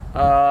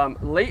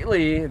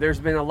Lately, there's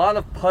been a lot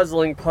of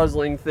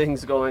puzzling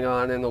things going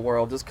on in the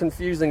world, just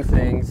confusing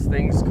things,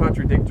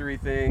 contradictory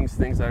things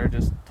that are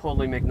just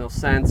totally make no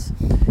sense.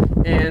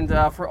 And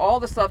for all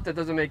the stuff that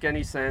doesn't make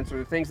any sense, or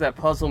the things that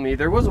puzzle me,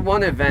 there was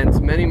one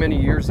event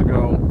many years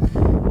ago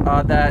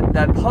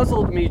that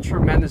puzzled me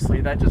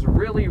tremendously. That just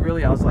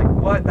really, I was like,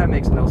 what? That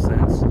makes no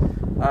sense.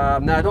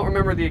 Now, I don't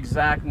remember the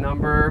exact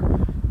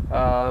number.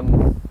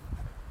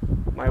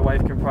 My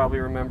wife can probably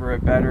remember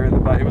it better,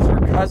 but it was her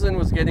cousin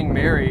was getting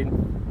married,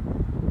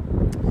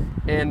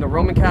 and the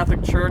Roman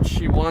Catholic Church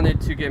she wanted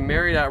to get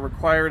married at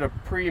required a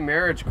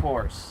pre-marriage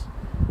course.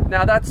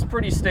 Now that's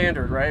pretty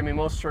standard, right? I mean,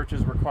 most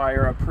churches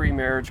require a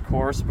pre-marriage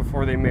course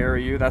before they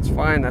marry you. That's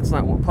fine. That's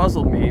not what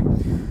puzzled me.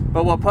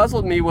 But what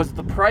puzzled me was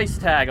the price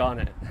tag on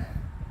it.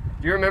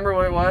 Do you remember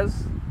what it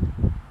was?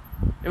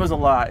 It was a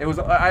lot. It was.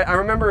 I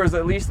remember it was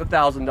at least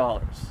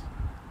 $1,000.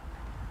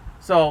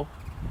 So,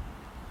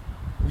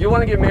 you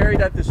want to get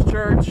married at this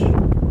church,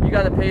 you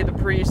got to pay the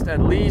priest at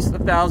least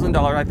 $1,000.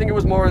 I think it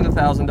was more than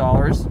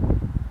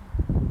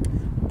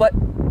 $1,000. But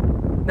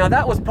now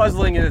that was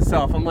puzzling in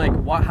itself. I'm like,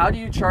 how do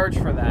you charge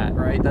for that,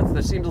 right? That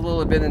seems a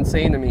little bit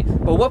insane to me.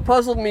 But what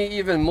puzzled me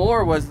even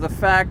more was the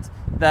fact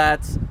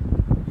that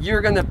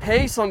you're going to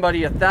pay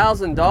somebody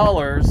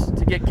 $1,000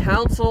 to get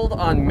counseled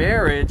on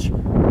marriage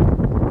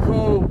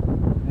who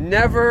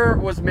never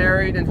was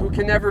married and who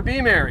can never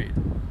be married.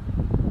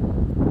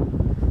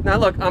 Now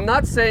look, I'm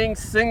not saying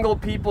single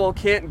people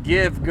can't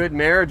give good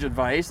marriage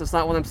advice. That's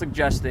not what I'm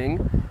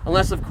suggesting.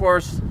 Unless, of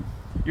course,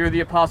 you're the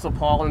Apostle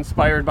Paul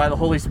inspired by the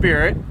Holy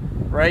Spirit,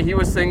 right? He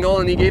was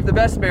single and he gave the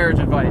best marriage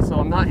advice. So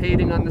I'm not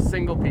hating on the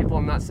single people.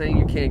 I'm not saying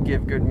you can't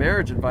give good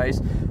marriage advice.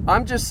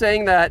 I'm just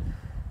saying that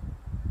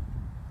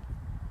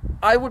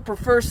I would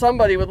prefer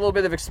somebody with a little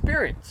bit of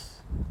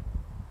experience.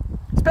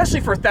 Especially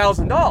for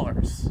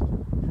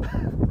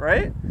 $1,000,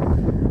 right?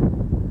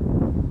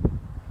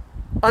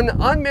 An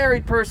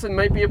unmarried person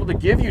might be able to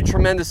give you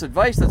tremendous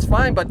advice, that's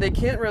fine, but they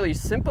can't really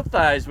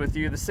sympathize with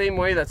you the same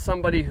way that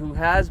somebody who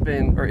has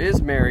been or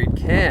is married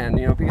can,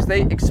 because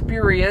they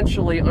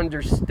experientially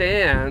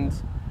understand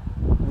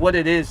what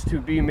it is to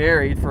be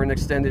married for an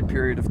extended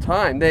period of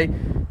time.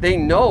 They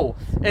know.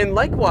 And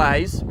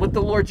likewise, with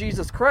the Lord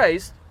Jesus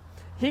Christ,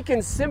 he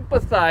can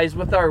sympathize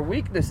with our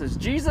weaknesses.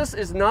 Jesus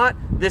is not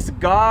this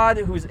God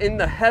who's in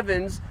the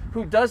heavens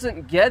who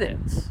doesn't get it.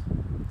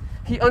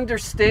 He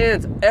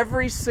understands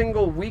every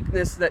single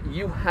weakness that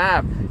you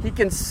have. He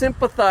can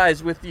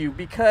sympathize with you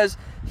because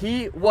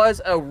he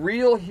was a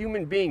real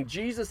human being.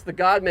 Jesus, the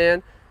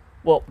God-man,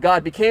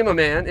 God became a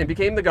man and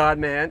became the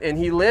God-man, and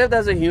he lived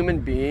as a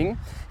human being.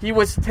 He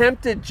was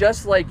tempted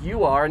just like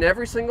you are. In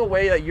every single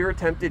way that you're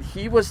tempted,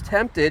 he was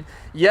tempted,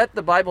 yet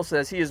the Bible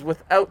says he is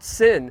without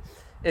sin.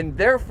 And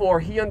therefore,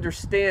 he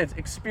understands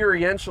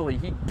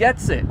experientially. He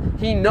gets it.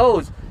 He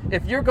knows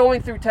if you're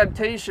going through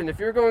temptation, if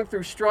you're going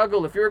through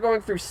struggle, if you're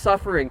going through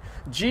suffering,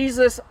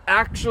 Jesus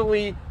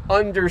actually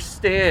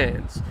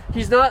understands.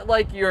 He's not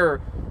like your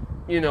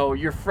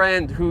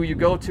friend who you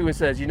go to and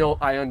says,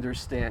 I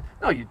understand.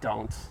 No, you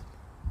don't.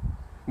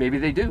 Maybe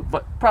they do,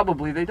 but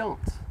probably they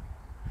don't.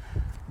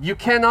 You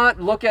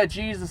cannot look at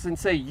Jesus and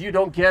say, you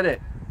don't get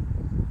it.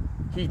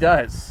 He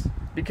does,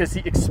 because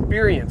he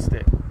experienced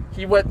it.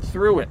 He went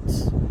through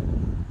it.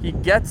 He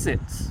gets it.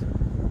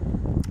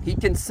 He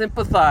can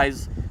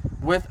sympathize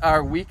with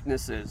our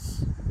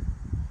weaknesses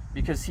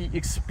because he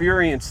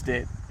experienced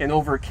it and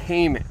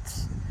overcame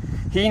it.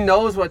 He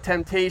knows what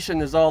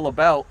temptation is all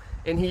about,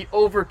 and he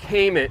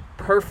overcame it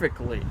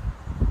perfectly.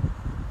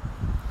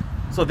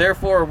 So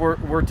therefore,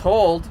 we're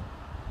told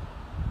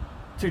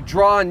to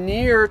draw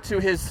near to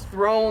his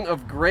throne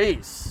of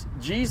grace.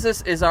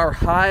 Jesus is our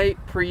high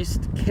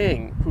priest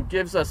king who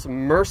gives us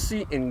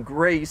mercy and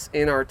grace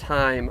in our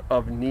time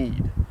of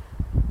need.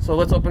 So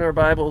let's open our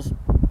Bibles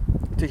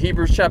to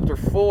Hebrews chapter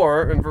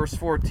 4 and verse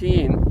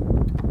 14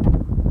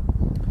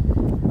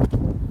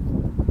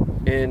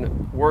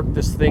 and work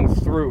this thing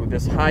through,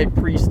 this high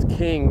priest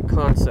king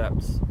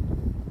concepts.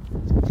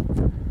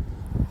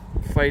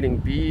 Fighting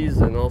bees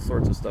and all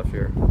sorts of stuff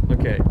here.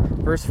 Okay,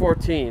 verse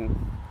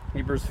 14,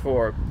 Hebrews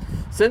 4.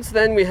 Since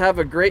then we have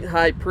a great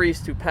high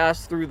priest who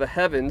passed through the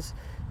heavens,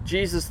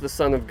 Jesus the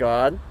Son of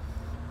God.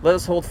 Let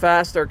us hold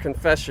fast our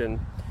confession.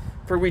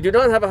 For we do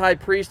not have a high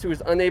priest who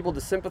is unable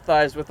to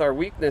sympathize with our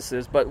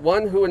weaknesses, but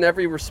one who in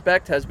every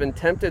respect has been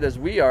tempted as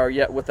we are,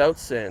 yet without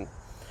sin.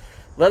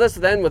 Let us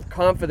then with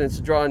confidence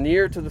draw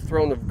near to the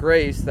throne of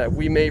grace, that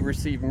we may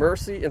receive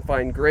mercy and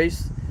find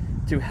grace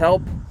to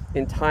help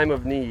in time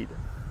of need.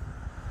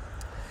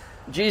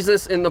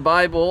 Jesus in the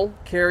Bible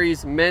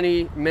carries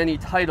many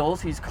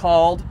titles. He's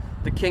called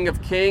the King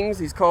of Kings.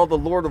 He's called the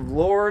Lord of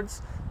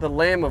Lords, the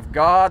Lamb of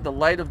God, the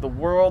Light of the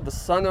World, the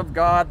Son of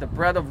God, the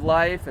Bread of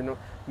Life, and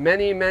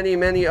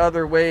many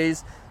other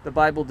ways the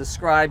Bible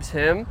describes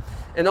him.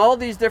 And all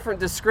these different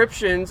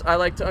descriptions, I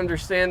like to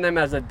understand them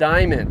as a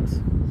diamond.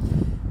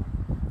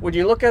 When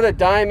you look at a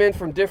diamond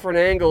from different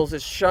angles,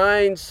 it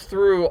shines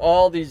through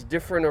all these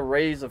different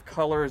arrays of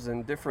colors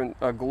and different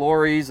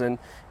glories. And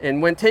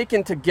when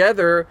taken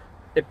together,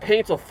 it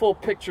paints a full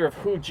picture of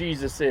who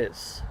Jesus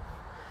is.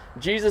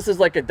 Jesus is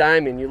like a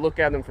diamond. You look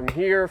at him from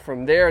here,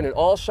 from there, and it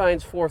all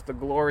shines forth the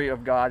glory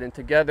of God. And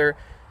together,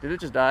 did it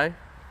just die?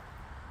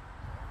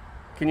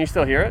 Can you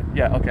still hear it?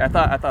 Yeah, okay. I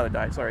thought it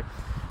died. Sorry.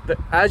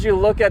 As you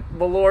look at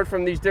the Lord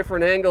from these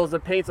different angles,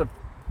 it paints a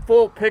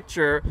full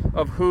picture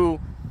of who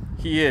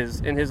he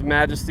is in his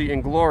majesty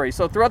and glory.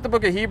 So throughout the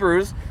book of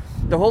Hebrews,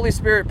 the Holy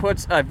Spirit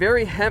puts a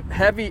very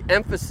heavy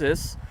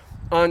emphasis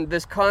on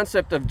this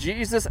concept of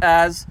Jesus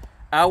as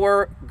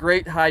our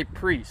great high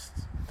priest.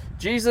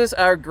 Jesus,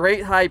 our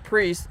great high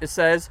priest, it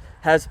says,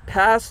 has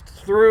passed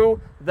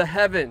through the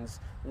heavens.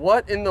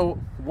 What in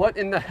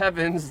the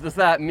heavens does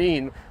that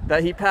mean,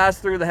 that he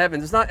passed through the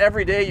heavens? It's not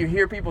every day you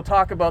hear people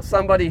talk about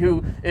somebody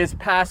who is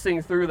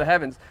passing through the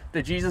heavens.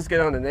 Did Jesus get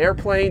on an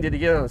airplane? Did he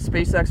get on a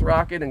SpaceX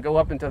rocket and go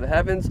up into the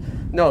heavens?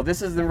 No,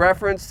 this is in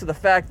reference to the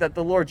fact that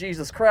the Lord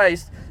Jesus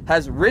Christ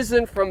has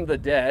risen from the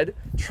dead,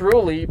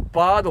 truly,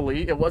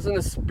 bodily. It wasn't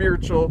a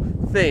spiritual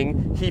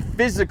thing. He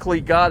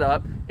physically got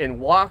up and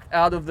walked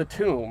out of the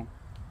tomb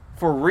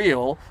for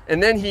real,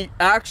 and then he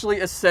actually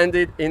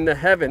ascended into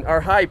heaven.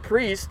 Our high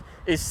priest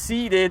is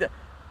seated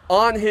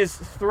on his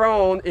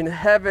throne in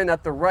heaven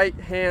at the right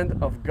hand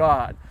of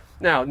God.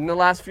 Now, in the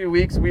last few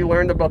weeks, we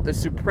learned about the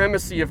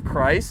supremacy of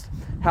Christ,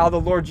 how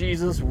the Lord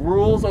Jesus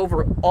rules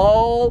over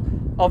all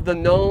of the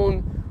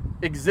known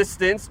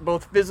existence,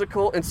 both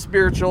physical and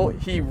spiritual.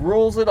 He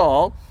rules it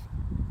all.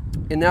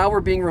 And now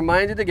we're being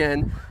reminded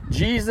again,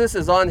 Jesus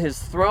is on his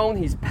throne.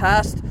 He's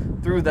passed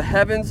through the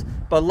heavens.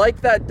 But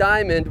like that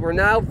diamond, we're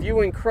now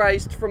viewing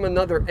Christ from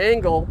another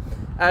angle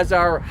as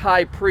our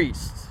high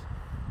priest.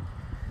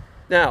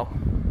 Now,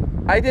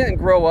 I didn't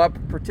grow up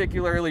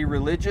particularly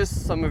religious.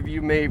 Some of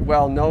you may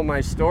well know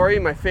my story.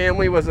 My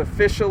family was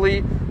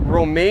officially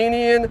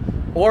Romanian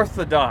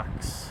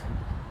Orthodox.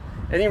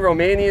 Any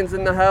Romanians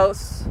in the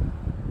house?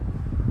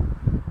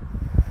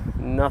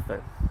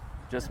 Nothing.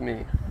 Just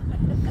me.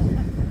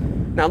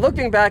 Now,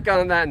 looking back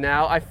on that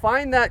now, I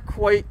find that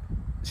quite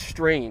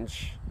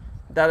strange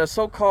that a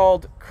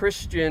so-called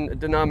Christian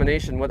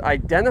denomination would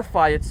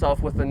identify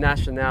itself with a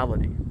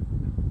nationality.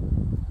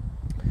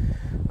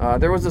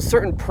 There was a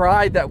certain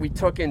pride that we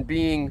took in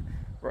being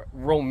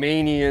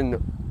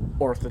Romanian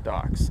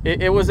Orthodox.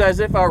 It was as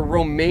if our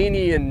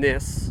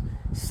Romanianness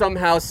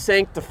somehow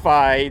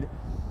sanctified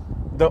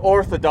the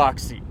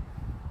orthodoxy.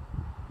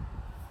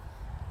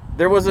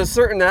 There was a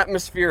certain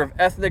atmosphere of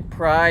ethnic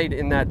pride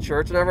in that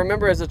church, and I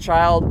remember as a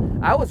child,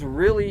 I was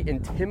really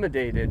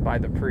intimidated by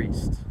the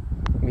priest.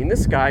 I mean,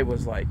 this guy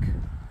was like,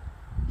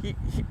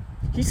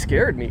 he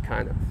scared me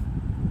kind of.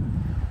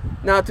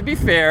 Now, to be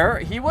fair,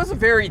 he was a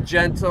very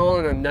gentle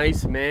and a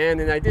nice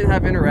man, and I did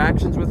have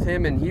interactions with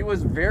him, and he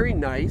was very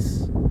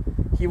nice.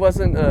 He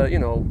wasn't,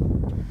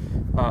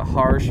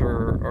 harsh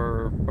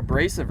or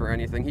abrasive or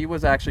anything. He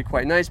was actually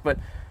quite nice, but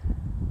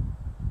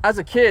as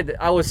a kid,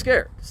 I was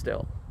scared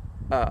still.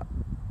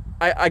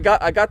 I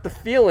got the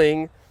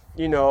feeling,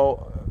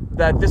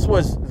 that this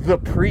was the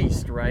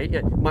priest,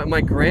 right?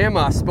 My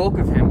grandma spoke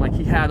of him like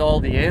he had all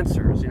the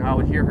answers. I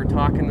would hear her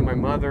talking to my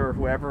mother or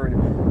whoever,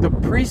 and the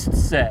priest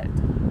said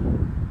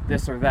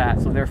this or that,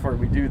 so therefore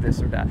we do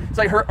this or that. It's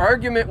like her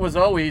argument was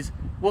always,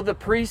 well, the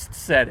priest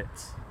said it.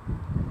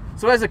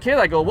 So as a kid,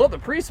 I go, well, the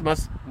priest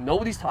must know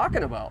what he's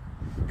talking about,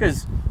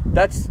 because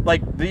that's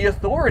like the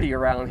authority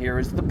around here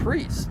is the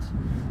priest.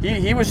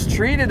 He was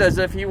treated as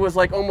if he was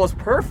like almost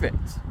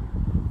perfect,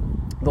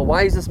 the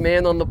wisest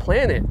man on the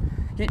planet.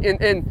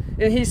 And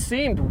he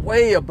seemed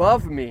way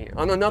above me,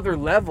 on another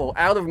level,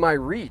 out of my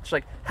reach.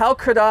 Like, how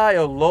could I,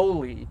 a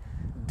lowly,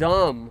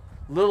 dumb,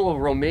 little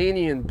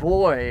Romanian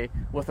boy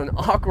with an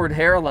awkward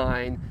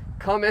hairline,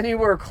 come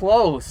anywhere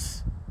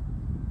close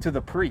to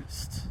the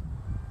priest?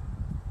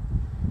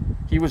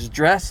 He was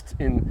dressed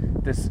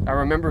in this, I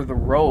remember the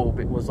robe,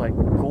 it was like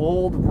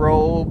gold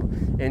robe,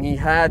 and he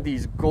had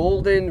these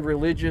golden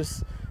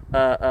religious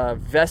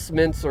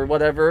vestments or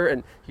whatever,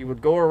 and he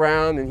would go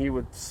around and he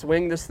would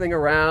swing this thing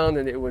around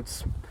and it would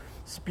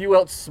spew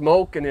out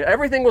smoke, and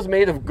everything was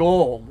made of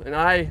gold, and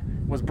I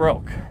was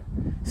broke.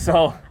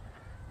 So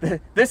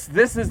this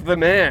is the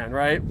man,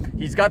 right?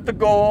 He's got the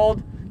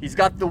gold, he's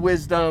got the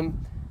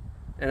wisdom,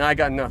 and I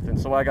got nothing,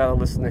 so I got to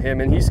listen to him,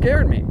 and he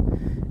scared me.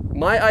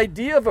 My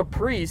idea of a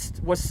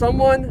priest was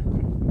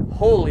someone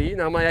holy.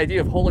 Now, my idea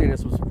of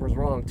holiness was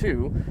wrong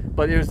too,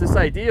 but it was this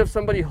idea of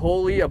somebody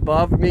holy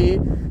above me,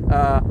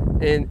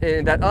 and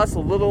that us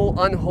little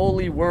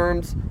unholy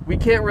worms, we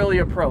can't really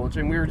approach.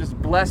 And we were just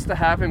blessed to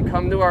have him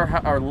come to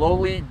our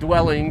lowly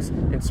dwellings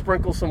and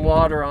sprinkle some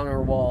water on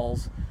our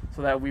walls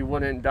so that we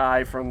wouldn't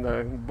die from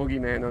the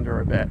boogeyman under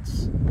our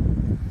beds.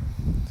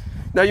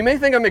 Now, you may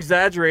think I'm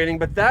exaggerating,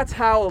 but that's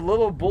how a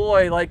little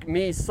boy like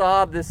me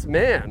saw this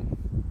man.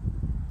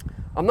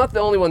 I'm not the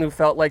only one who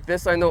felt like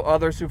this. I know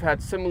others who've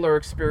had similar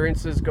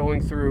experiences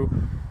going through,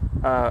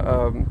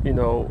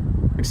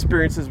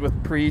 experiences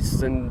with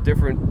priests and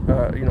different,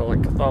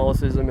 like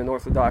Catholicism and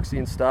Orthodoxy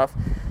and stuff.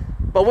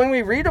 But when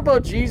we read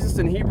about Jesus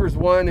in Hebrews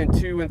 1 and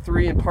 2 and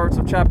 3 and parts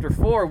of chapter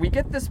 4, we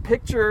get this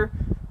picture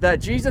that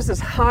Jesus is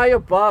high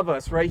above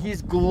us, right?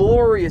 He's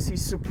glorious.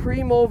 He's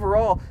supreme over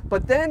all.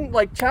 But then,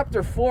 like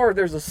chapter 4,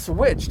 there's a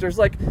switch. There's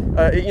like,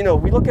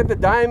 we look at the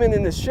diamond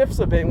and it shifts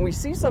a bit, and we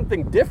see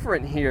something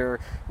different here.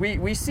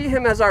 We see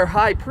him as our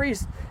high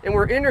priest, and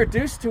we're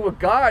introduced to a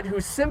God who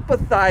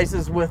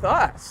sympathizes with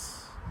us.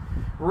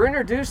 We're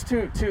introduced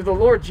to the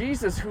Lord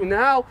Jesus, who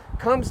now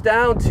comes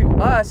down to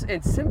us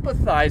and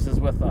sympathizes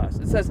with us.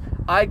 It says,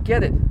 I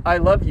get it. I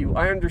love you.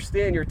 I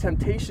understand your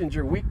temptations,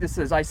 your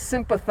weaknesses. I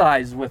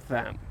sympathize with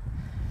them.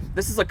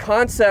 This is a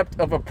concept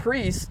of a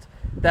priest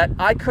that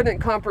I couldn't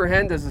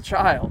comprehend as a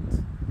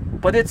child.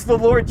 But it's the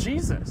Lord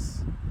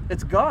Jesus.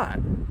 It's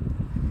God.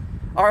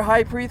 Our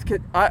high priest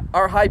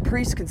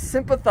can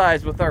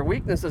sympathize with our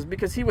weaknesses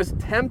because he was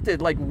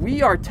tempted like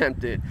we are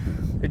tempted.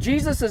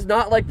 Jesus is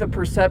not like the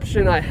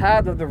perception I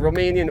had of the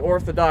Romanian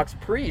Orthodox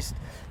priest.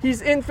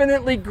 He's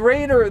infinitely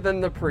greater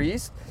than the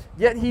priest,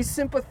 yet he's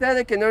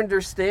sympathetic and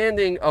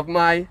understanding of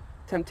my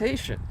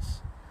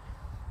temptations.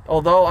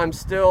 Although I'm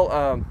still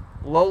a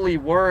lowly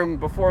worm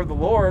before the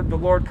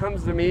Lord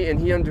comes to me and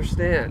he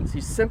understands.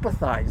 He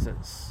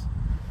sympathizes.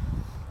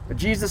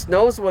 Jesus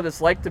knows what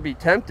it's like to be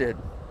tempted.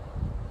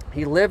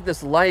 He lived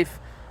this life.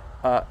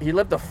 He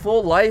lived a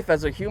full life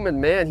as a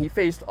human man. He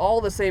faced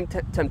all the same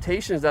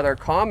temptations that are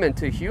common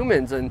to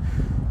humans. And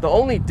the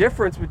only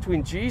difference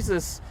between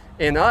Jesus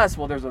and us,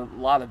 well, there's a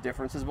lot of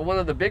differences, but one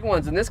of the big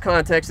ones in this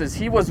context is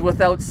he was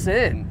without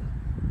sin.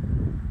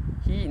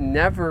 He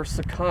never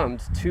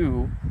succumbed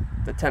to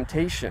the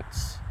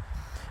temptations.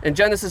 In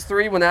Genesis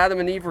 3, when Adam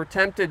and Eve were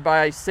tempted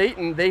by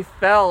Satan, they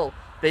fell,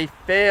 they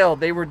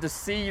failed, they were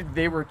deceived,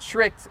 they were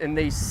tricked, and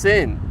they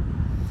sinned.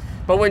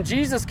 But when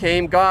Jesus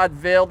came, God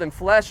veiled in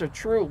flesh, a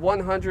true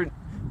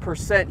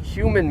 100%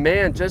 human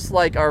man, just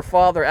like our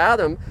father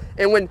Adam.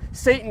 And when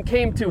Satan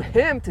came to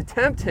him to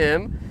tempt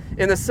him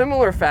in a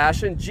similar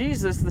fashion,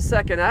 Jesus, the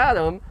second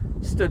Adam,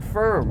 stood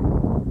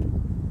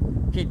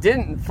firm. He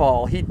didn't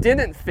fall. He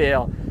didn't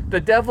fail.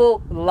 The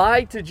devil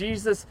lied to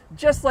Jesus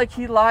just like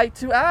he lied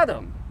to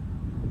Adam.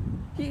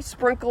 He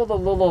sprinkled a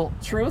little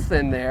truth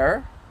in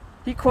there.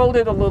 He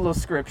quoted a little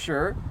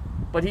scripture,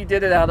 but he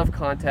did it out of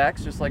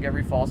context, just like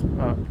every false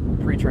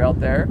preacher out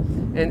there.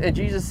 And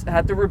Jesus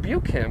had to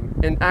rebuke him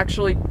and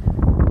actually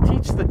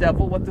teach the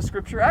devil what the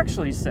scripture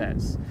actually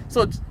says.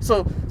 So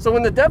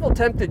when the devil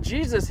tempted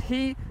Jesus,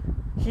 he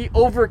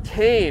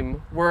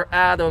overcame where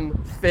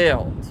Adam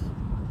failed.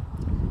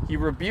 He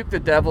rebuked the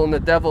devil, and the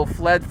devil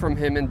fled from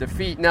him in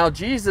defeat. Now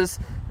Jesus,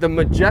 the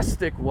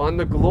majestic one,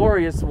 the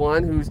glorious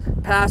one who's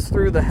passed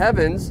through the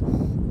heavens,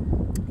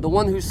 the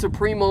one who's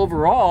supreme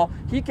over all,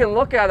 he can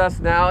look at us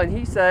now and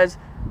he says,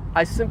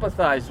 I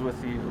sympathize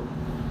with you.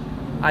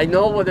 I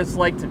know what it's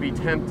like to be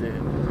tempted.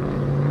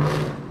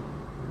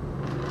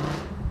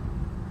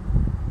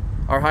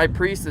 Our high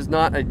priest is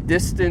not a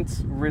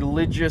distant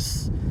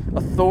religious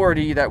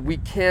authority that we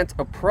can't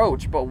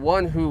approach, but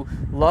one who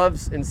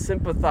loves and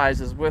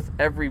sympathizes with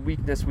every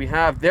weakness we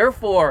have.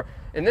 Therefore,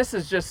 and this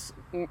is just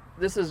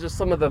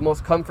some of the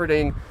most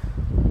comforting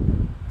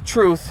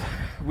truth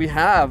we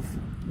have.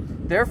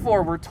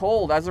 Therefore, we're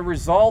told, as a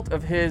result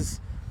of his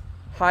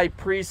high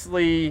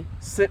priestly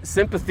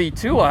sympathy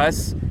to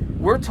us,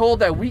 we're told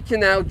that we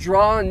can now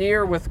draw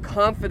near with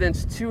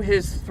confidence to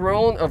his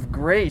throne of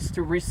grace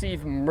to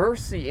receive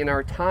mercy in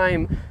our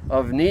time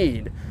of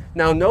need.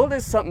 Now,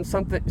 notice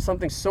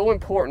something so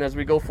important as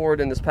we go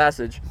forward in this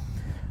passage.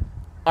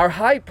 Our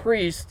high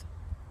priest,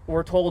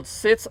 we're told,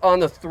 sits on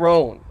the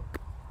throne.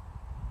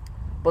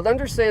 But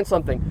understand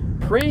something.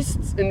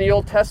 Priests in the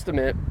Old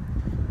Testament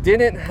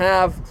didn't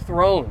have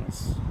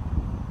thrones.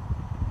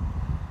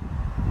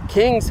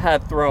 Kings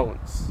had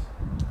thrones.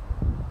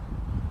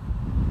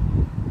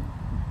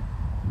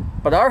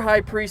 But our high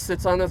priest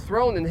sits on a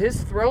throne, and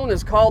his throne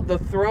is called the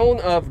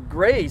throne of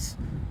grace.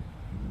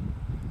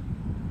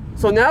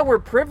 So now we're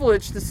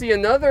privileged to see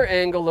another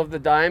angle of the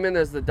diamond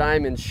as the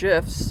diamond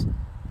shifts.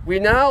 We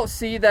now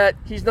see that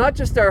he's not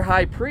just our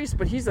high priest,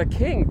 but he's a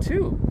king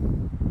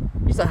too.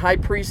 He's a high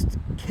priest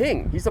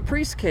king. He's a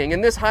priest king.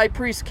 And this high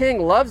priest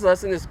king loves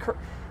us and is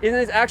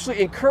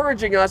actually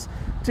encouraging us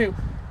to,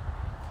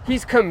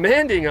 he's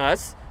commanding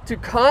us to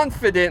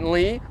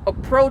confidently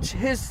approach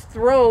his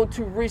throne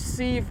to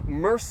receive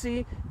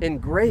mercy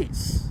and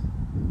grace.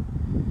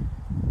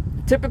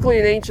 Typically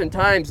in ancient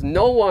times,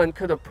 no one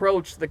could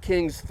approach the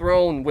king's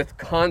throne with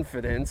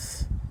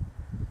confidence.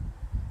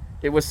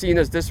 It was seen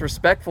as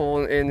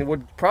disrespectful and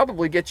would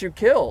probably get you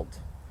killed.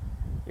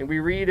 And we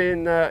read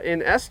in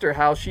Esther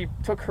how she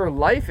took her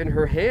life in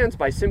her hands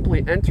by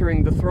simply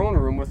entering the throne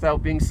room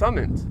without being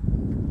summoned.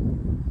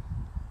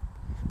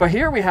 But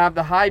here we have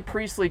the high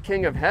priestly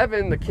king of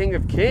heaven, the king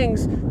of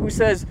kings, who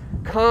says,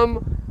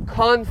 come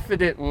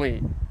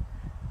confidently.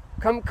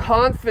 Come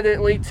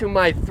confidently to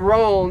my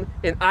throne,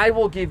 and I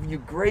will give you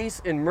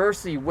grace and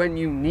mercy when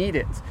you need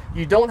it.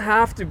 You don't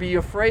have to be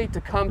afraid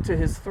to come to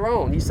his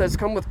throne. He says,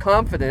 come with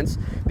confidence,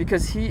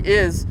 because he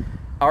is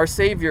our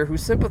Savior who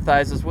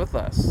sympathizes with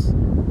us.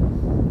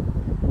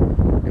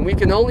 And we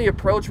can only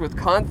approach with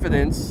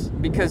confidence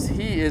because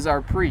he is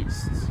our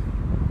priest.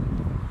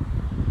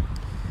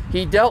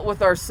 He dealt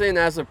with our sin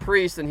as a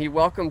priest, and he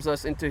welcomes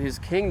us into his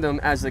kingdom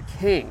as a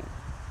king.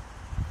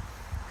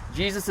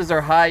 Jesus is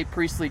our high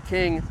priestly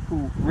king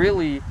who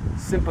really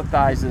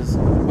sympathizes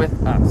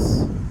with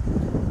us.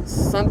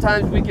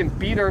 Sometimes we can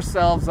beat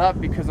ourselves up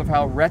because of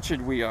how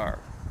wretched we are.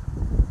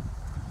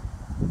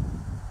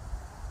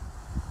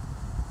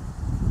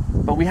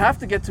 But we have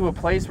to get to a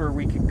place where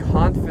we can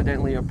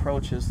confidently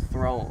approach his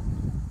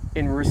throne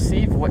and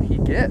receive what he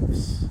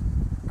gives.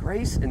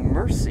 Grace and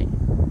mercy.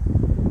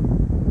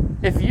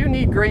 If you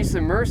need grace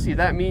and mercy,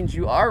 that means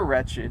you are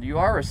wretched, you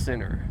are a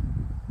sinner.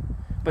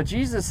 But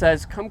Jesus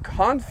says, come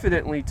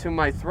confidently to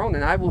my throne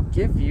and I will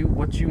give you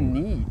what you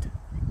need.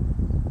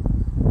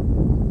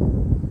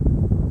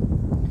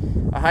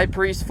 A high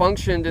priest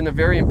functioned in a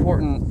very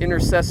important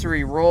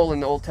intercessory role in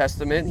the Old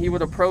Testament. He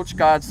would approach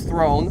God's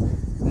throne,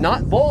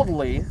 not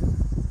boldly,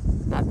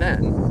 not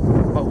then,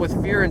 but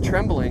with fear and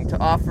trembling to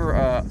offer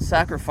a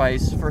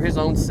sacrifice for his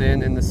own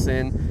sin and the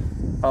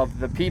sin of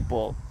the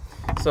people.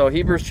 So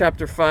Hebrews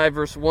chapter 5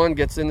 verse 1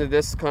 gets into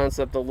this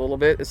concept a little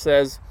bit. It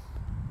says,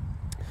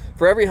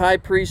 for every high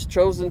priest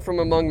chosen from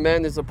among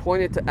men is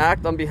appointed to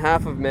act on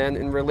behalf of men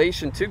in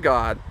relation to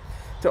God,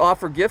 to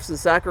offer gifts and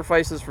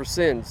sacrifices for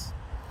sins.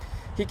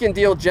 He can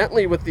deal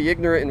gently with the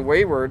ignorant and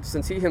wayward,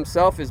 since he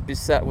himself is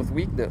beset with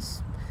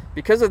weakness.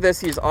 Because of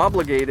this, he is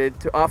obligated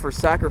to offer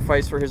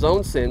sacrifice for his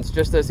own sins,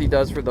 just as he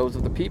does for those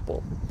of the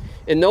people.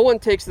 And no one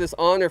takes this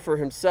honor for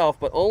himself,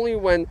 but only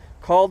when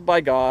called by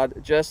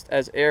God, just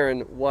as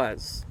Aaron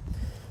was.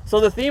 So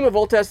the theme of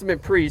Old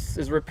Testament priests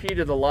is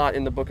repeated a lot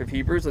in the book of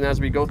Hebrews, and as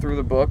we go through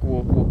the book,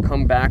 we'll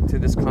come back to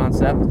this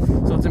concept.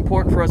 So it's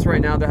important for us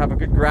right now to have a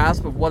good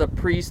grasp of what a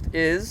priest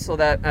is, so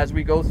that as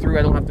we go through,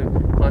 I don't have to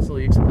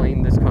constantly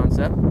explain this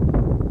concept.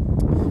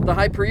 The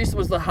high priest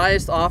was the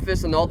highest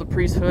office in all the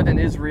priesthood in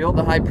Israel.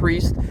 The high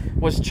priest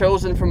was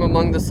chosen from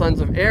among the sons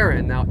of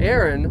Aaron. Now,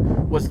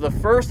 Aaron was the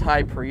first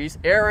high priest.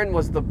 Aaron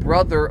was the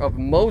brother of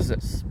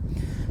Moses.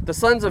 The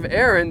sons of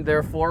Aaron,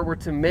 therefore, were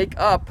to make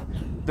up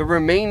the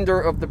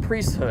remainder of the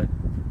priesthood,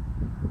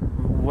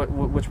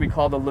 which we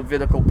call the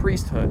Levitical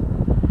priesthood.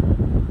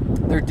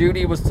 Their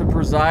duty was to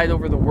preside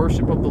over the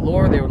worship of the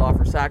Lord. They would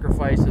offer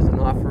sacrifices and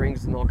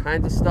offerings and all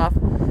kinds of stuff.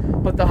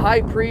 But the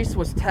high priest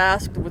was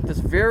tasked with this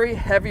very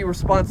heavy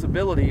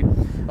responsibility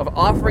of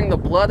offering the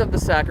blood of the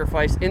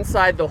sacrifice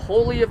inside the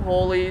Holy of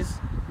Holies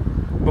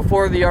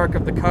before the Ark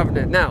of the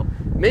Covenant. Now,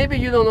 maybe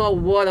you don't know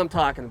what I'm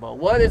talking about.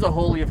 What is a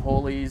Holy of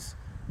Holies?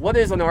 What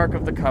is an Ark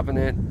of the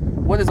Covenant?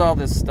 What is all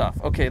this stuff?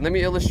 Okay, let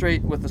me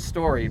illustrate with a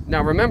story.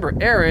 Now remember,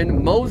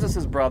 Aaron,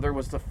 Moses' brother,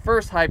 was the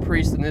first high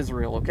priest in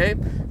Israel, okay?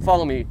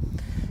 Follow me.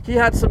 He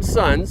had some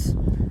sons.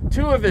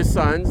 Two of his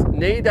sons,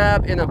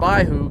 Nadab and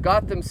Abihu,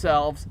 got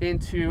themselves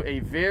into a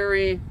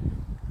very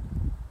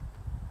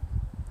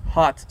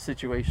hot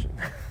situation.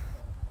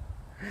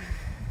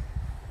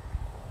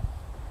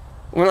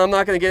 Well, I'm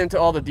not going to get into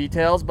all the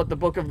details, but the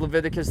book of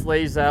Leviticus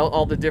lays out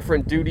all the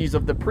different duties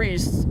of the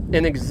priests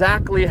and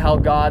exactly how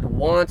God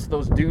wants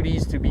those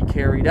duties to be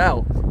carried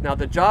out. Now,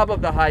 the job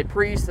of the high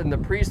priest and the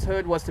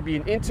priesthood was to be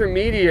an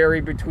intermediary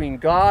between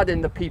God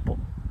and the people.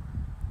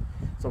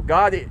 So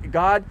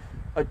God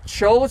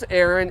chose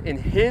Aaron and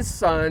his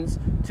sons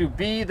to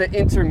be the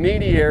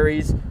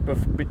intermediaries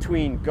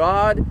between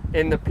God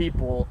and the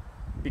people,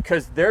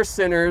 because they're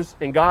sinners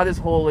and God is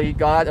holy.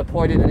 God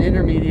appointed an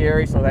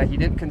intermediary so that he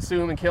didn't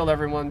consume and kill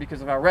everyone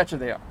because of how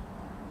wretched they are.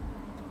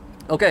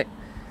 Okay,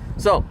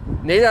 so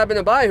Nadab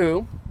and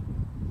Abihu,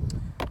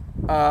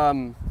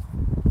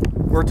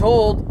 we're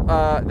told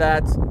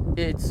that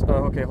it's,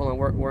 okay, hold on,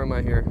 where am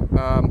I here?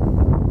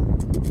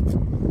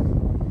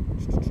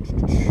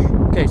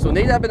 Okay, so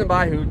Nadab and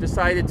Abihu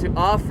decided to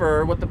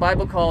offer what the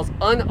Bible calls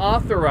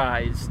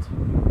unauthorized,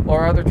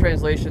 or other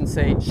translations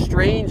say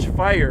strange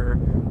fire,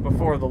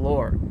 before the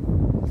Lord.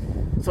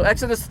 So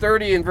Exodus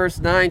 30 and verse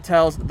 9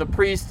 tells the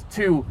priest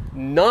to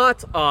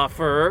not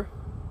offer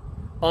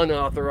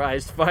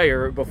unauthorized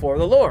fire before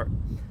the Lord.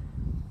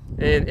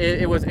 And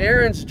it was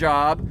Aaron's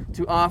job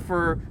to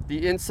offer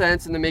the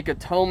incense and to make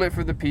atonement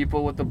for the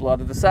people with the blood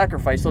of the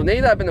sacrifice. So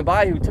Nadab and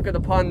Abihu took it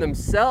upon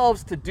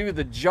themselves to do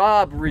the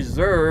job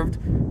reserved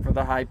for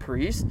the high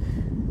priest.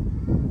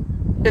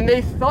 And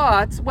they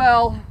thought,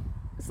 well,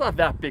 it's not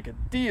that big a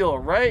deal,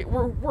 right?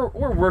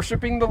 We're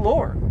worshiping the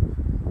Lord.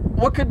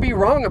 What could be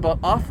wrong about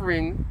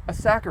offering a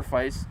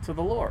sacrifice to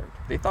the Lord?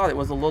 They thought it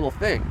was a little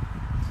thing.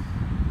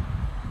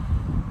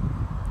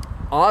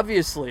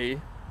 Obviously,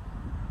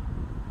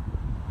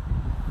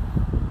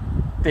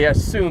 they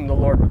assumed the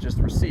Lord would just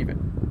receive it.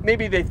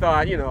 Maybe they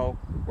thought,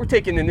 we're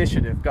taking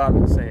initiative. God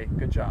will say,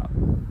 good job.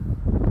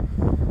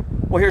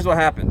 Well, here's what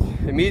happened.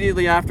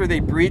 Immediately after they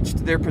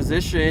breached their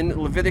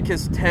position,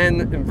 Leviticus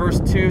 10 and verse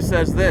 2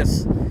 says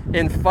this,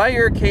 and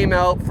fire came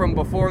out from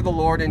before the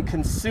Lord and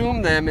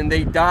consumed them, and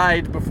they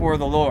died before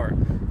the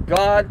Lord.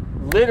 God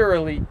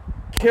literally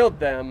killed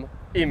them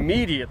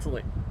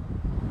immediately.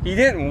 He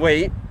didn't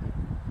wait.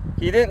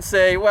 He didn't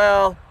say,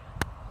 well,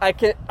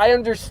 I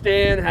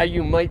understand how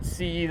you might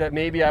see that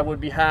maybe I would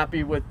be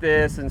happy with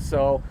this, and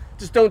so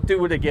just don't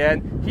do it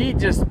again. He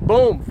just,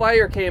 boom,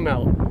 fire came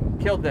out.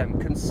 killed them,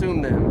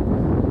 consumed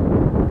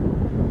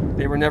them.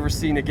 They were never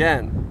seen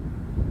again.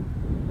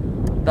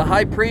 The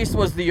high priest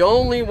was the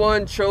only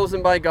one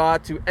chosen by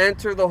God to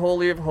enter the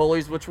Holy of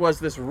Holies, which was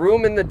this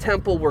room in the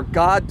temple where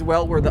God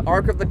dwelt, where the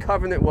Ark of the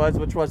Covenant was,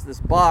 which was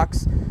this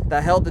box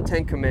that held the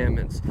Ten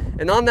Commandments.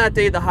 And on that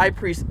day, the high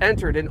priest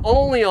entered, and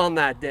only on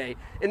that day.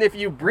 And if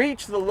you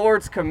breach the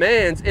Lord's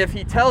commands, if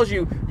he tells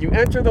you, you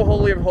enter the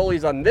Holy of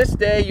Holies on this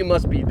day, you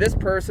must be this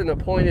person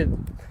appointed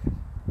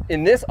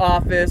in this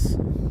office,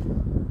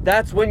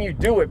 that's when you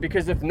do it.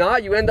 Because if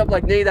not, you end up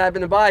like Nadab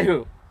and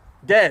Abihu,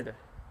 dead.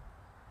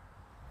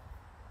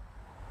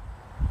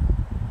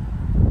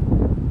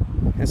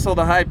 And so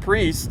the high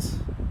priest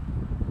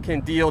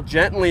can deal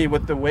gently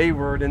with the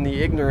wayward and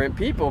the ignorant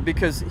people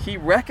because he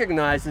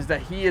recognizes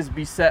that he is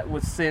beset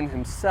with sin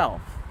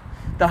himself.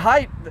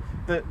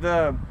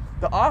 The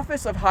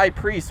office of high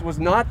priest was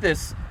not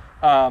this,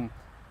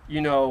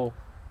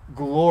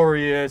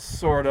 glorious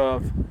sort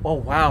of, oh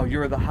wow,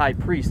 you're the high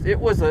priest. It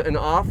was an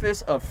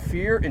office of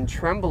fear and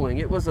trembling.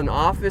 It was an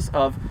office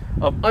of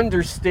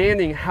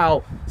understanding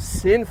how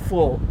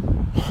sinful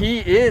he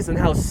is and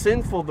how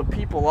sinful the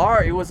people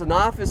are. It was an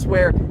office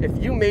where if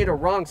you made a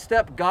wrong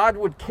step, God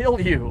would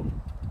kill you.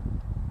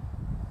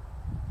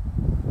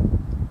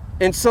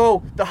 And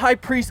so the high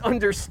priest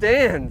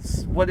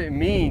understands what it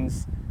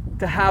means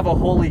to have a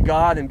holy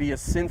God and be a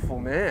sinful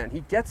man.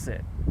 He gets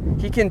it.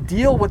 He can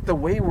deal with the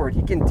wayward.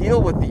 He can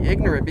deal with the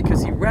ignorant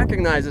because he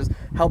recognizes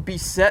how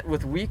beset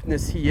with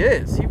weakness he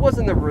is. He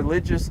wasn't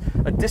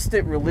a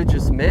distant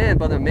religious man,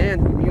 but a man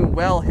who knew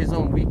well his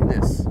own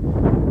weakness.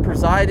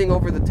 Presiding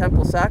over the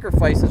temple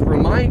sacrifices,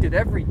 reminded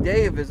every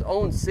day of his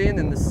own sin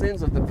and the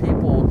sins of the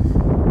people,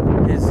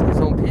 his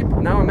own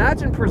people. Now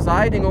imagine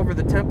presiding over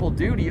the temple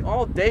duty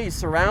all day,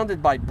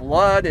 surrounded by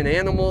blood and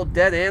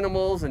dead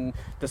animals and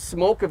the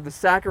smoke of the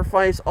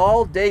sacrifice,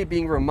 all day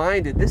being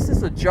reminded this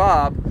is a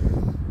job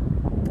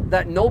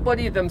that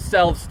nobody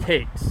themselves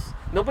takes.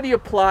 Nobody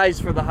applies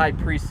for the high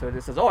priesthood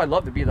and says, oh, I'd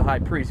love to be the high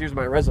priest, here's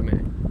my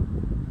resume.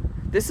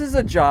 This is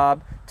a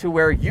job to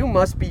where you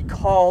must be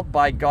called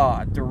by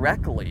God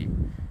directly.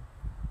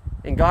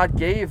 And God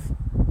gave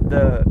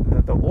the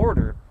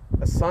order,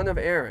 a son of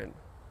Aaron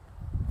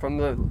from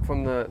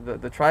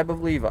the tribe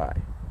of Levi.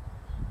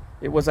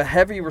 It was a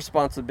heavy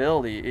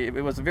responsibility.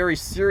 It was a very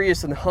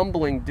serious and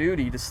humbling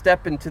duty to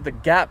step into the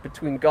gap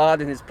between God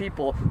and his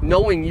people,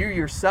 knowing you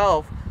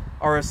yourself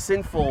are a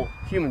sinful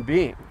human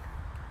being.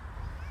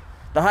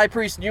 The high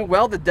priest knew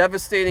well the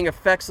devastating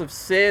effects of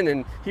sin,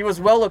 and he was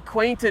well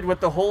acquainted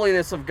with the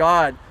holiness of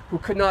God, who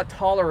could not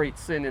tolerate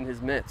sin in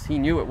his midst. He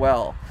knew it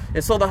well.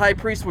 And so the high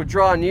priest would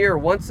draw near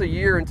once a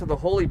year into the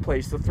holy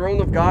place, the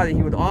throne of God, and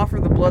he would offer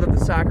the blood of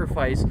the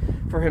sacrifice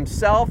for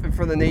himself and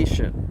for the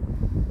nation.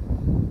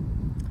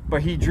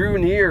 But he drew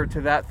near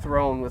to that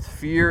throne with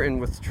fear and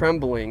with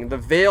trembling. The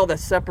veil that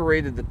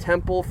separated the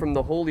temple from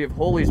the Holy of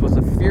Holies was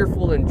a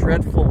fearful and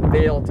dreadful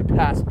veil to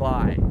pass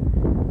by.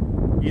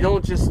 You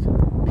don't just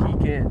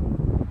peek in.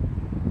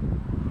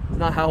 It's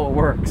not how it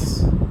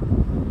works.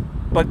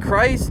 But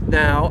Christ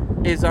now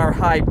is our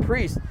high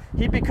priest.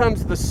 He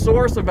becomes the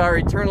source of our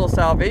eternal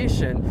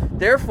salvation.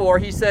 Therefore,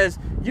 he says,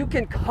 you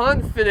can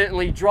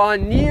confidently draw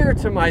near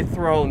to my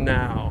throne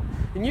now.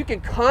 And you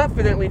can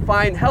confidently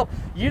find help.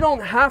 You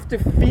don't have to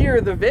fear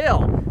the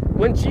veil.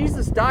 When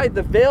Jesus died,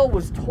 the veil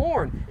was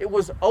torn. It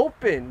was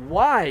open,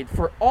 wide,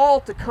 for all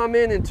to come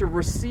in and to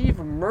receive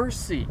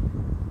mercy.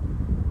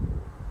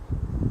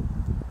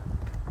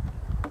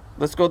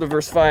 Let's go to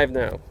verse 5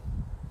 now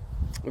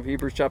of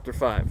Hebrews chapter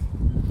 5.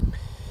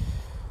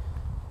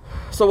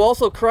 So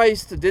also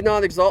Christ did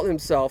not exalt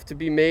himself to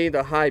be made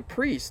a high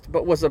priest,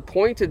 but was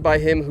appointed by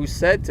him who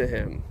said to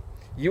him,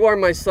 you are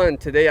my son,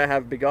 today I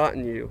have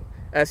begotten you.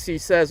 As he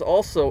says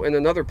also in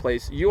another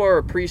place, you are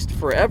a priest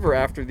forever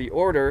after the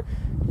order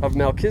of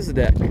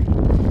Melchizedek.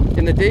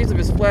 In the days of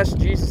his flesh,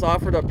 Jesus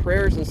offered up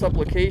prayers and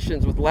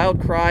supplications with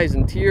loud cries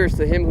and tears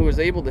to him who was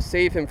able to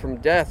save him from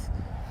death.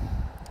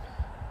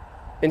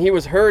 And he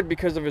was heard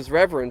because of his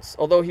reverence.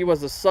 Although he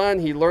was a son,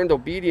 he learned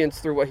obedience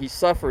through what he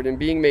suffered, and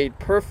being made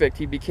perfect,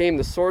 he became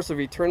the source of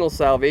eternal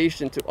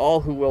salvation to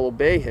all who will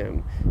obey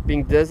him,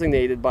 being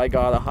designated by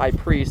God a high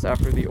priest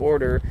after the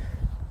order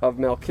of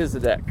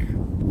Melchizedek.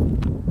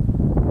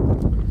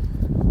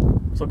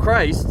 So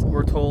Christ,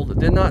 we're told,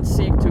 did not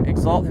seek to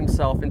exalt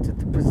himself into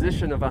the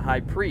position of a high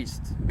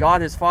priest.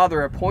 God his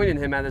Father appointed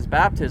him at his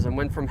baptism,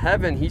 when from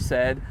heaven he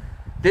said,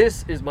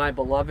 this is my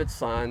beloved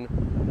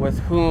Son, with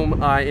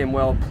whom I am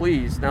well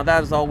pleased. Now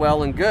that is all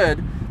well and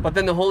good, but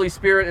then the Holy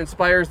Spirit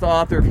inspires the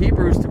author of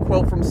Hebrews to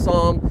quote from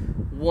Psalm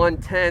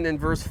 110 and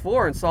verse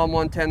 4. And Psalm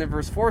 110 and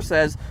verse 4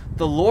 says,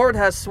 the Lord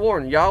has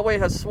sworn, Yahweh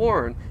has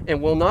sworn,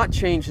 and will not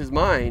change his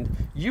mind.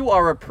 You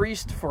are a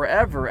priest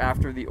forever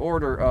after the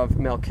order of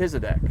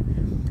Melchizedek.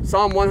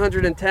 Psalm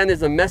 110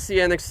 is a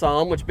messianic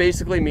psalm, which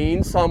basically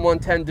means Psalm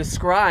 110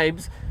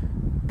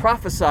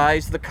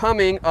 prophesies the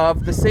coming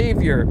of the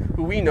Savior,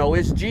 who we know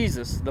is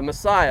Jesus, the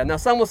Messiah. Now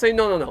some will say,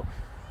 no.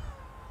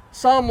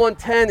 Psalm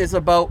 110 is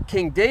about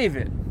King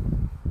David.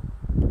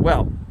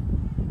 Well,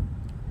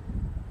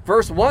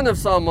 Verse 1 of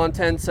Psalm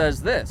 110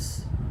 says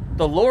this: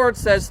 "The Lord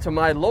says to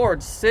my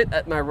Lord, sit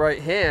at my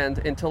right hand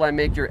until I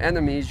make your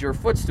enemies your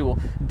footstool."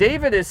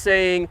 David is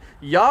saying,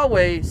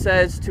 Yahweh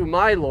says to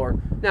my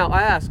Lord. Now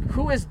I ask,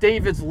 who is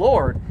David's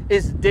Lord?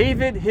 Is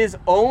David his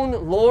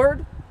own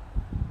Lord?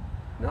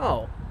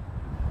 No.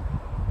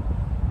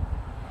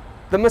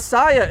 The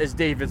Messiah is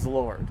David's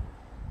Lord.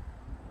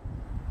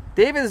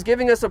 David is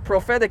giving us a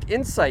prophetic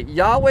insight.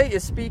 Yahweh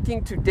is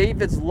speaking to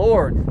David's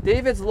Lord.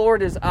 David's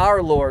Lord is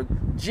our Lord,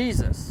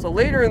 Jesus. So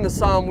later in the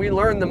psalm, we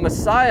learn the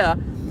Messiah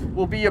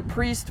will be a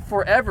priest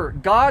forever.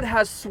 God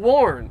has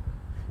sworn,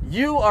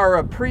 you are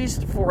a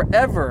priest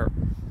forever,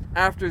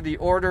 after the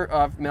order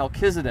of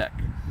Melchizedek.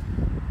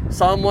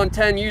 Psalm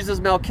 110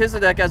 uses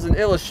Melchizedek as an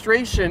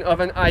illustration of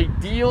an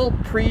ideal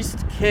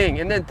priest king,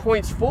 and then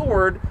points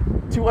forward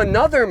to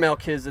another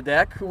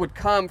Melchizedek who would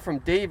come from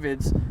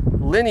David's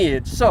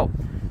lineage. So,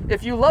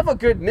 if you love a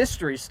good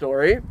mystery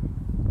story,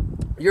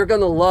 you're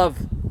going to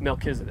love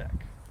Melchizedek.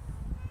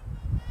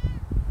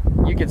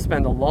 You can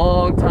spend a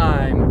long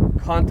time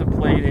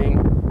contemplating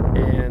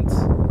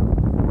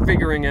and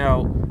figuring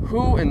out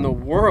who in the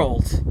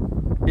world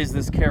is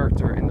this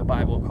character in the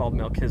Bible called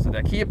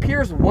Melchizedek. He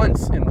appears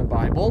once in the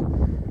Bible,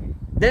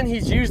 then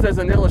he's used as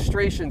an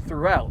illustration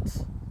throughout.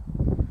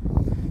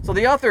 So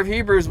the author of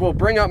Hebrews will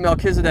bring up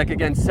Melchizedek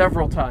again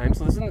several times.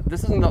 So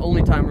this isn't the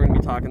only time we're going to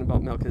be talking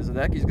about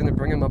Melchizedek. He's going to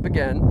bring him up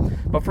again.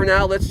 But for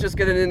now, let's just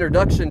get an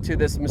introduction to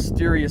this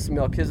mysterious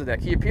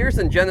Melchizedek. He appears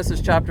in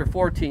Genesis chapter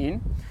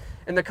 14.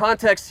 And the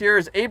context here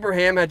is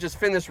Abraham had just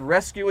finished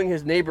rescuing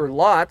his neighbor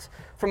Lot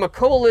from a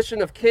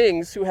coalition of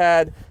kings who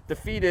had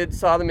defeated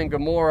Sodom and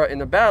Gomorrah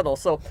in a battle.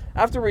 So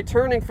after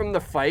returning from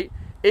the fight,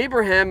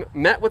 Abraham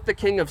met with the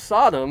king of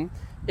Sodom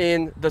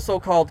in the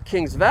so-called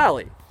King's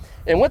Valley.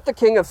 And with the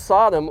king of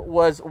Sodom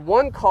was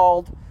one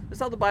called, this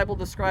is how the Bible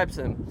describes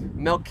him,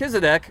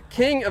 Melchizedek,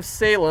 king of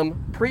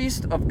Salem,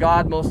 priest of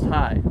God Most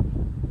High.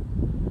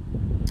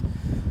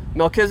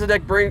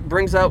 Melchizedek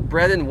brings out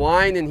bread and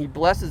wine, and he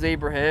blesses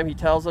Abraham. He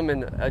tells him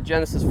in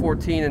Genesis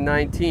 14 and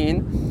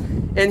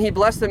 19, and he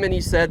blessed him, and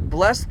he said,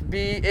 "Blessed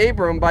be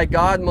Abram by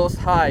God Most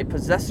High,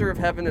 possessor of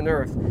heaven and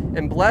earth,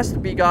 and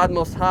blessed be God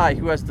Most High,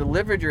 who has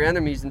delivered your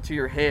enemies into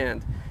your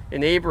hand."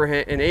 And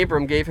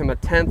Abram gave him a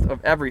tenth of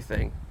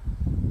everything.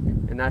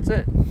 And that's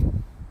it.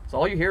 That's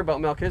all you hear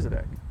about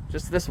Melchizedek.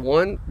 Just this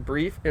one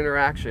brief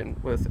interaction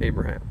with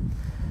Abraham.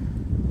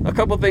 A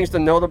couple things to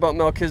note about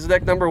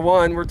Melchizedek. Number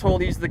one, we're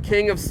told he's the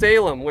king of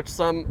Salem, which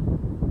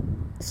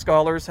some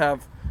scholars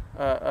have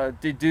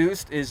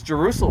deduced is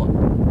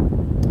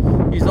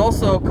Jerusalem. He's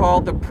also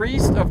called the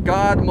priest of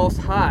God Most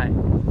High.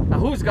 Now,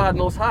 who's God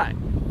Most High?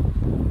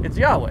 It's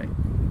Yahweh.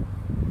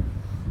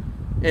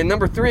 And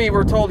number three,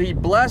 we're told he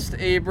blessed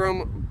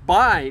Abram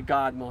by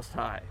God Most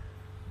High.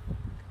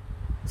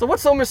 So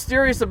what's so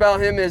mysterious about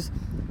him is,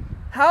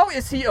 how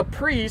is he a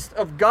priest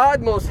of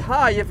God Most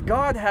High if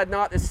God had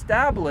not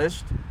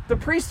established the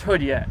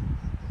priesthood yet?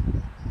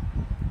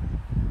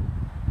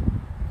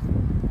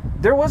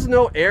 There was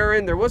no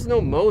Aaron, there was no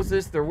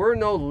Moses, there were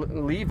no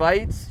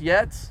Levites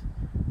yet.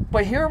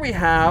 But here we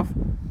have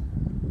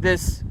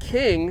this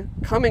king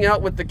coming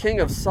out with the king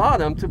of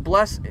Sodom to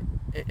bless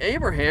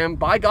Abraham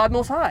by God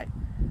Most High.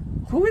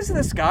 Who is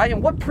this guy,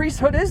 and what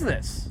priesthood is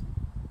this?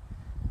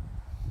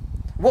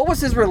 What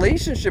was his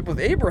relationship with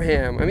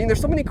Abraham? I mean,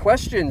 there's so many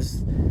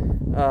questions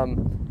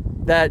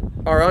that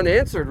are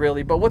unanswered,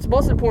 really. But what's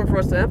most important for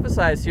us to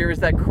emphasize here is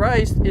that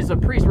Christ is a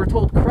priest. We're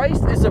told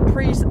Christ is a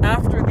priest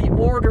after the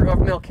order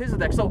of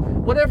Melchizedek. So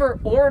whatever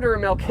order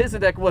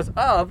Melchizedek was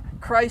of,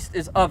 Christ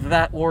is of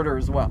that order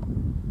as well.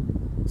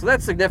 So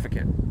that's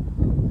significant.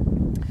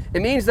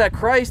 It means that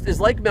Christ is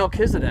like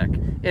Melchizedek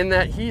in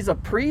that he's a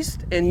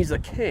priest and he's a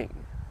king.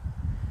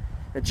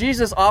 That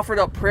Jesus offered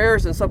up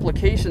prayers and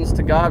supplications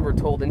to God, we're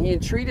told, and he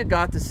entreated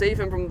God to save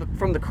him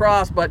from the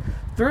cross. But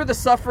through the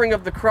suffering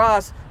of the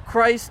cross,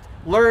 Christ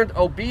learned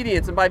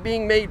obedience, and by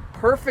being made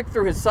perfect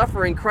through his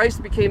suffering,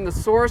 Christ became the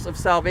source of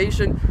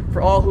salvation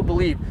for all who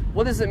believe.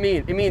 What does it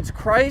mean? It means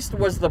Christ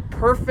was the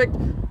perfect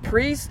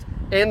priest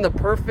and the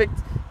perfect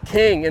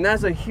king, and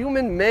as a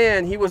human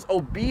man, he was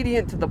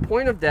obedient to the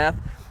point of death,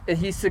 and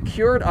he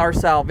secured our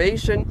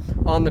salvation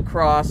on the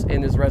cross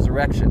in his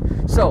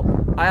resurrection. So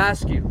I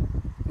ask you,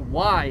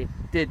 why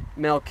did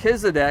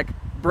Melchizedek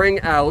bring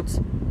out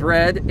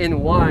bread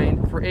and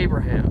wine for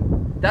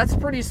Abraham? That's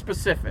pretty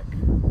specific.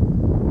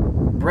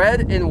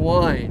 Bread and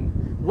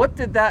wine. What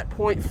did that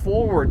point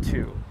forward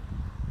to?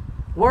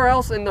 Where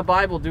else in the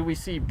Bible do we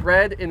see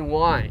bread and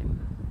wine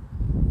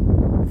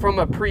from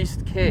a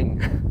priest king?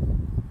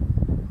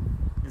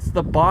 It's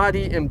the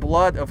body and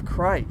blood of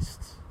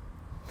Christ.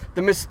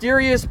 The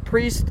mysterious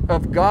priest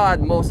of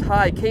God Most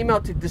High came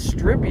out to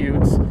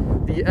distribute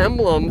the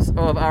emblems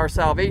of our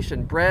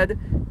salvation, bread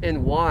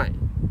and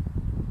wine.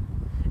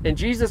 And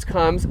Jesus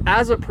comes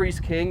as a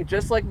priest king,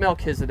 just like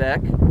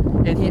Melchizedek,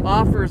 and he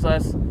offers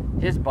us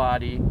his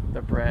body,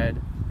 the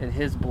bread, and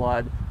his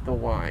blood, the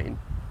wine,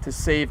 to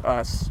save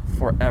us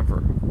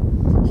forever.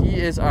 He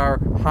is our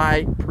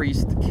high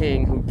priest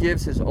king who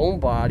gives his own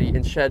body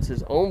and sheds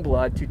his own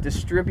blood to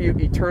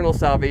distribute eternal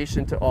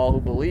salvation to all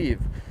who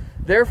believe.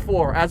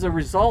 Therefore, as a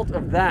result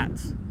of that,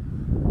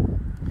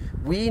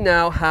 we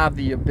now have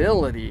the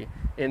ability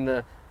in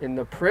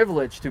the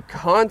privilege to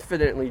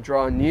confidently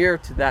draw near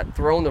to that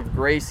throne of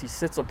grace he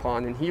sits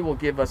upon, and he will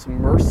give us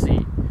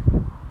mercy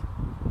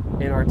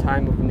in our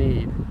time of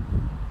need.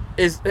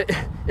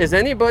 Is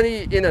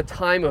anybody in a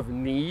time of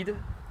need?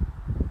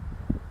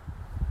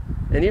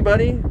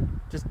 Anybody?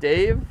 Just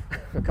Dave?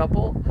 A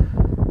couple?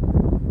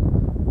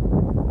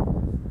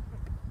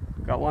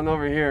 Got one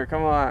over here.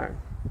 Come on.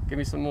 Give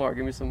me some more.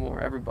 Give me some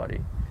more. Everybody.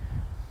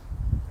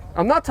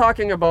 I'm not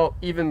talking about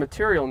even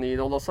material need,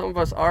 although some of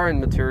us are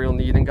in material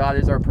need and God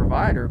is our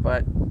provider,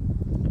 but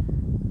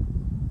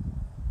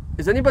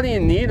is anybody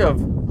in need of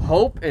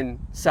hope and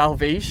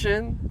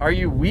salvation? Are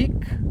you weak?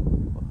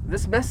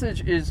 This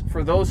message is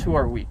for those who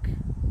are weak.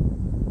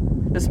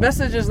 This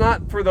message is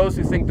not for those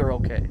who think they're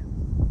okay.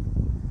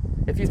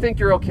 If you think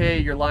you're okay,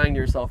 you're lying to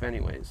yourself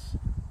anyways.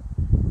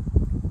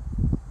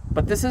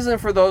 But this isn't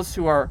for those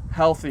who are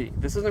healthy.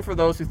 This isn't for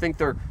those who think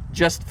they're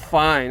just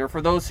fine, or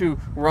for those who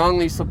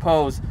wrongly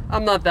suppose,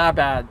 I'm not that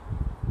bad.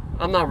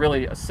 I'm not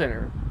really a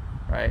sinner,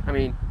 right? I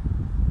mean,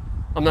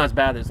 I'm not as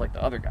bad as like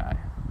the other guy.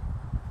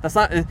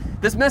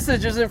 This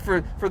message isn't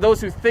for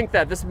those who think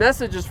that. This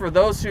message is for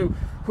those who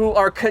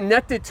are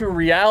connected to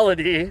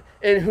reality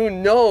and who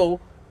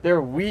know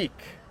they're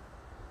weak.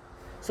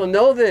 So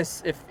know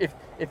this,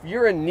 if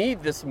you're in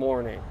need this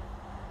morning,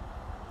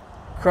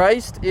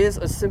 Christ is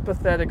a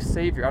sympathetic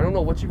Savior. I don't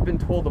know what you've been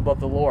told about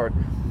the Lord,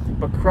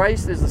 but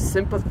Christ is a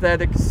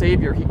sympathetic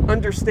Savior. He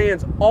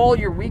understands all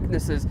your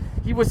weaknesses.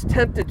 He was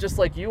tempted just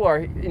like you are,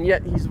 and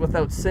yet he's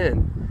without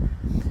sin.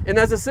 And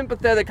as a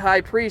sympathetic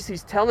high priest,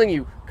 he's telling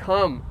you,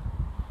 come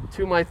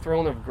to my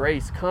throne of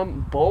grace.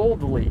 Come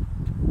boldly.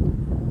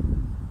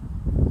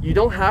 You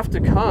don't have to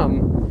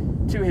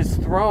come to his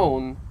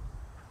throne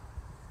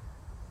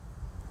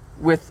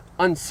with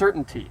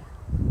uncertainty.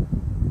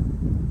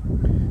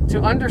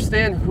 To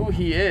understand who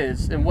he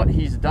is and what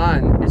he's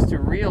done is to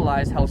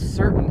realize how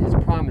certain his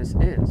promise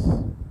is.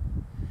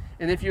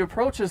 And if you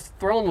approach his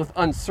throne with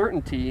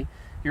uncertainty,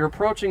 you're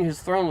approaching his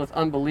throne with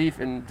unbelief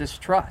and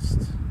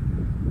distrust.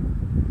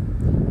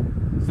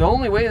 The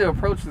only way to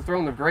approach the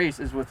throne of grace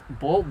is with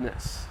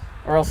boldness,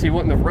 or else he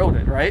wouldn't have wrote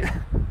it, right?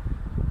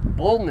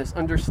 Boldness,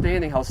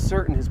 understanding how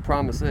certain his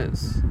promise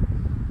is.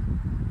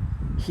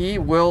 He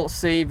will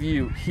save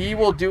you. He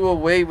will do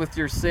away with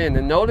your sin.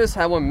 And notice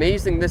how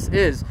amazing this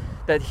is,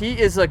 that he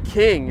is a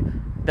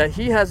king, that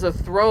he has a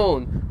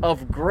throne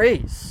of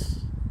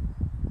grace,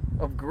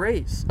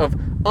 of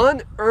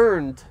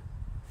unearned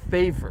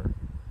favor.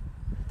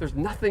 There's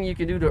nothing you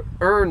can do to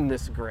earn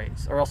this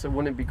grace, or else it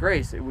wouldn't be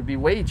grace, it would be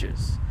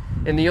wages.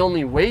 And the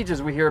only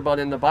wages we hear about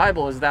in the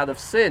Bible is that of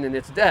sin, and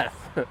it's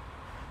death.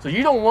 So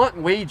you don't want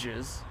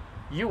wages,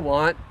 you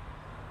want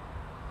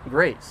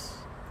grace.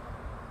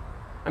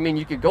 I mean,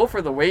 you could go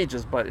for the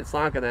wages, but it's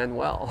not going to end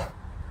well.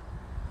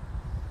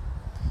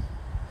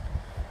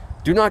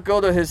 Do not go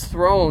to his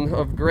throne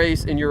of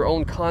grace in your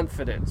own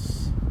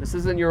confidence. This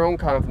isn't your own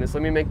confidence.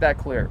 Let me make that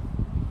clear.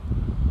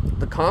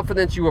 The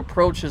confidence you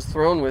approach his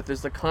throne with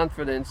is the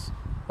confidence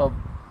of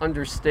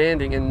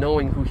understanding and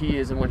knowing who he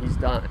is and what he's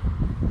done.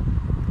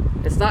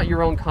 It's not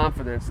your own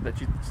confidence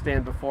that you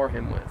stand before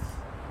him with.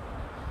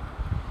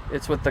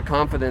 It's with the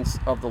confidence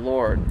of the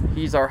Lord.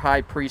 He's our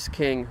high priest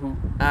king who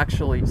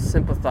actually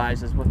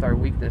sympathizes with our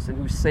weakness and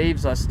who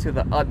saves us to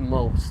the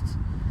utmost.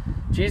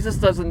 Jesus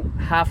doesn't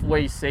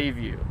halfway save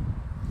you.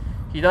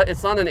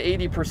 It's not an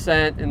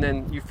 80% and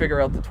then you figure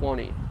out the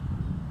 20.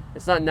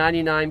 It's not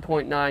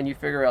 99.9, you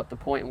figure out the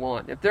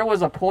 0.1. If there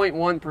was a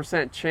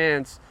 0.1%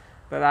 chance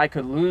that I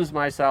could lose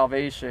my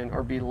salvation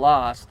or be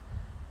lost,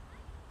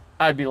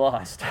 I'd be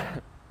lost.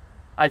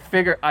 I'd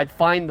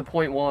find the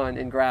 0.1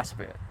 and grasp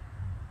it.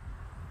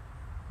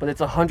 But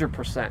it's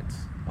 100%,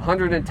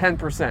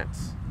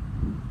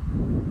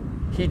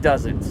 110%. He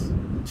does it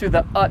to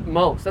the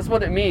utmost. That's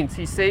what it means.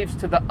 He saves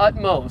to the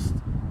utmost.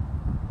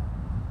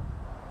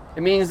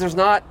 It means there's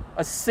not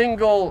a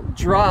single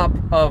drop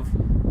of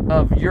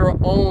your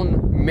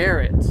own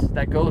merit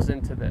that goes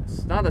into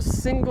this. Not a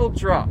single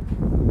drop.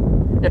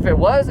 If it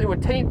was, it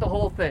would taint the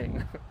whole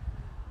thing.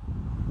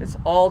 It's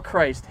all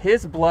Christ.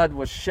 His blood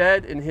was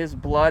shed, and his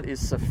blood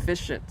is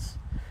sufficient.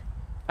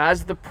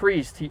 As the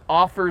priest, he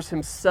offers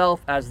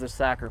himself as the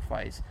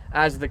sacrifice.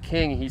 As the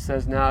king, he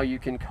says, now you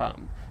can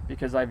come,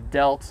 because I've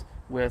dealt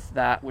with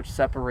that which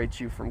separates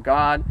you from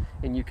God,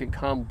 and you can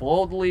come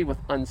boldly with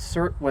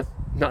certainty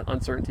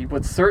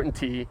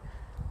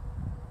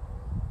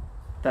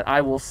that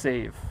I will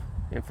save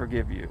and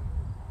forgive you.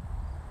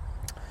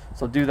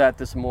 So do that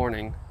this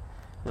morning.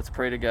 Let's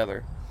pray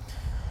together.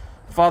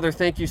 Father,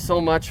 thank you so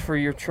much for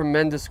your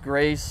tremendous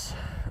grace.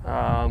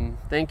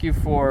 Thank you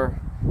for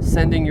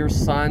sending your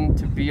Son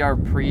to be our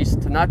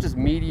priest, to not just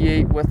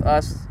mediate with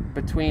us,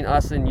 between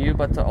us and you,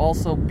 but to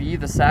also be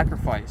the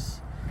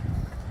sacrifice.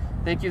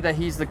 Thank you that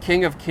he's the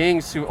King of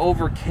Kings who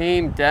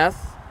overcame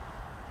death,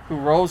 who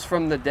rose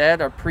from the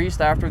dead, our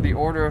priest after the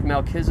order of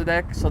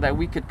Melchizedek, so that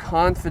we could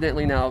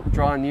confidently now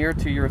draw near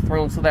to your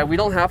throne, so that we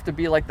don't have to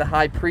be like the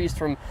high priest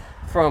from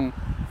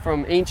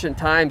ancient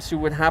times, who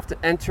would have to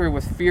enter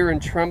with fear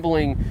and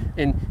trembling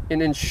and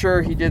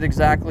ensure he did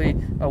exactly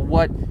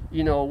what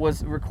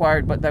was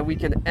required, but that we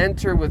can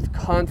enter with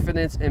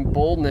confidence and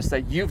boldness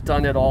that you've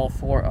done it all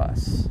for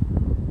us.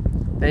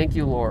 Thank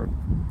you, Lord,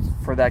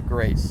 for that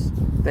grace.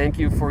 Thank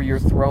you for your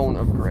throne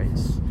of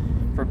grace,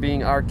 for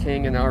being our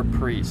king and our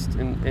priest,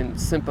 and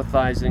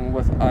sympathizing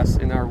with us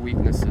in our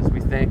weaknesses. We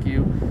thank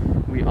you,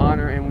 we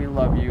honor and we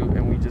love you,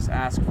 and we just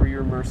ask for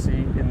your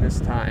mercy in this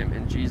time.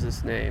 In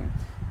Jesus' name,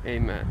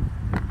 amen.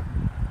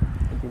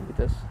 You can get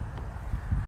this.